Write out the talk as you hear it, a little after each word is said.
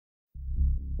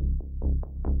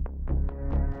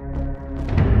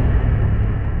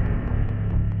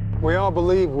We all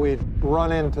believe we'd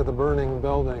run into the burning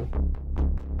building.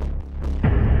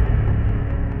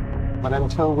 But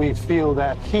until we feel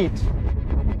that heat,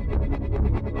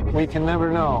 we can never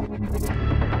know.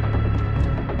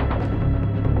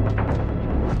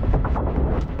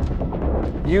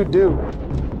 You do.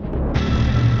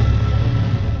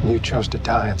 You chose to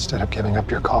die instead of giving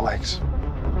up your colleagues.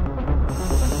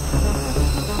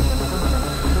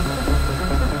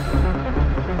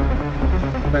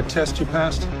 That test you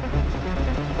passed?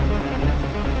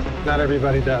 Not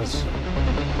everybody does.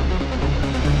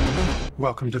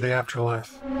 Welcome to the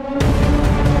afterlife.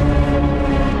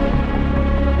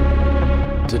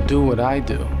 To do what I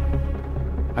do,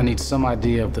 I need some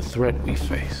idea of the threat we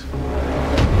face.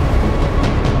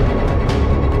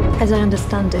 As I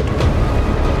understand it,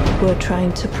 we're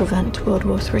trying to prevent World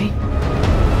War III.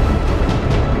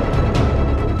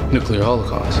 Nuclear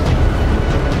holocaust?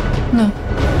 No.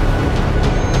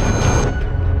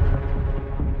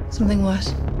 Something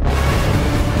worse.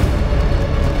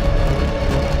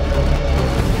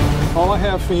 All I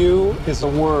have for you is a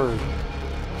word.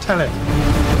 TENET.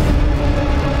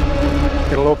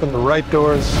 It'll open the right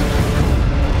doors,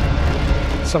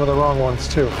 some of the wrong ones,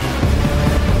 too.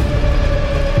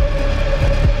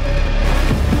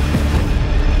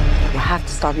 You have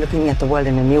to start looking at the world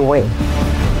in a new way.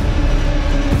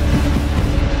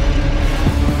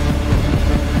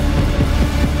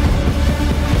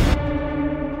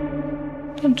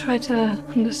 Don't try to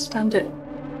understand it.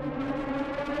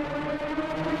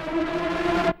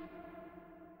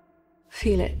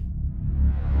 Feel it.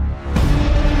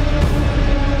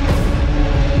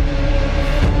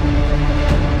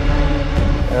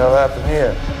 What'll happen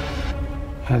here?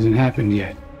 Hasn't happened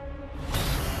yet.